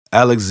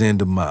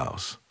Alexander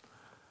Miles.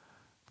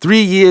 3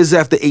 years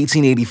after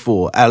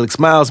 1884, Alex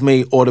Miles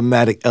made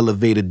automatic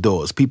elevator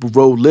doors. People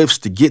rode lifts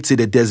to get to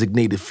their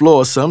designated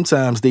floor.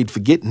 Sometimes they'd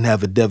forget and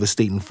have a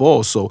devastating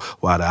fall. So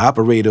while the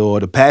operator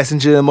or the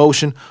passenger in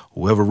motion,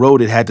 whoever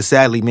rode it had to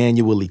sadly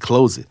manually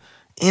close it.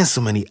 And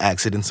so many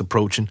accidents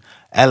approaching,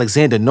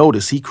 Alexander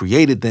noticed he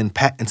created then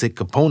patented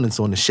components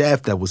on the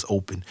shaft that was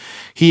open.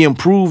 He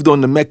improved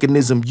on the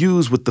mechanism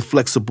used with the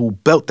flexible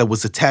belt that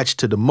was attached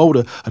to the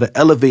motor of the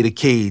elevator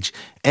cage,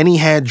 and he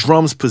had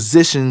drums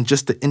positioned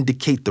just to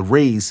indicate the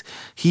raise.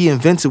 He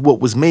invented what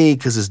was made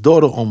because his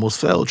daughter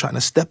almost fell trying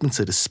to step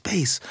into the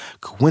space.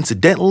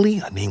 Coincidentally,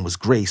 her name was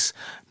Grace.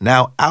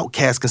 Now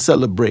outcasts can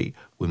celebrate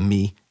with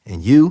me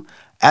and you.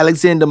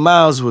 Alexander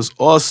Miles was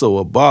also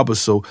a barber,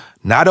 so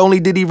not only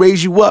did he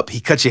raise you up,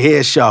 he cut your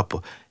hair sharper.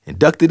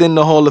 Inducted in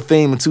the Hall of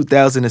Fame in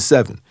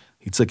 2007,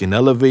 he took an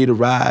elevator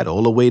ride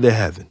all the way to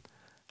heaven.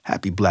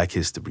 Happy Black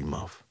History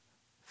Month.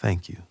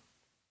 Thank you.